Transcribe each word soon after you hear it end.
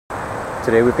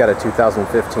Today we've got a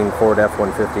 2015 Ford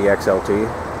F-150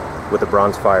 XLT with a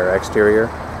bronze fire exterior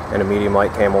and a medium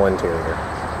light camel interior.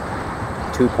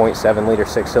 2.7 liter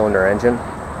 6-cylinder engine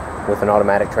with an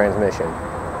automatic transmission.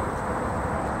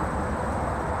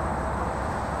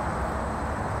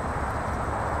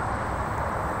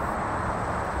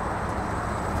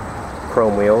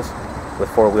 Chrome wheels with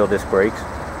 4-wheel disc brakes,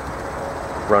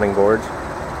 running boards,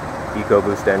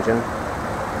 EcoBoost engine,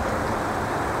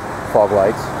 fog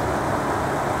lights,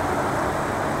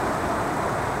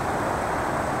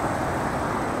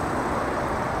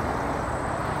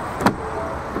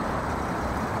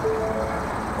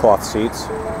 cloth seats,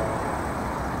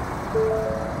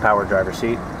 power driver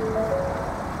seat,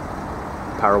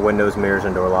 power windows, mirrors,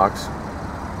 and door locks,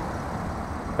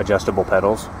 adjustable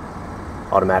pedals,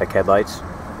 automatic headlights,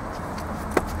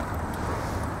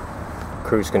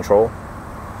 cruise control,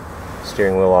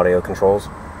 steering wheel audio controls,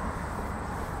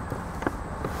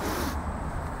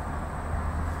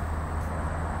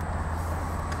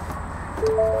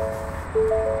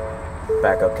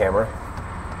 backup camera,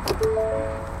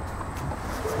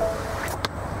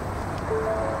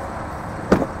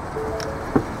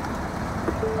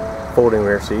 folding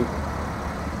rear seat,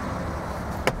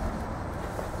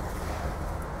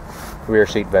 rear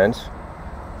seat vents,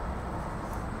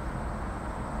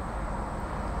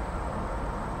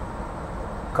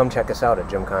 come check us out at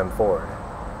Jim Keim Ford.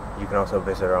 You can also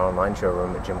visit our online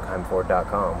showroom at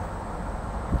jimkeimford.com.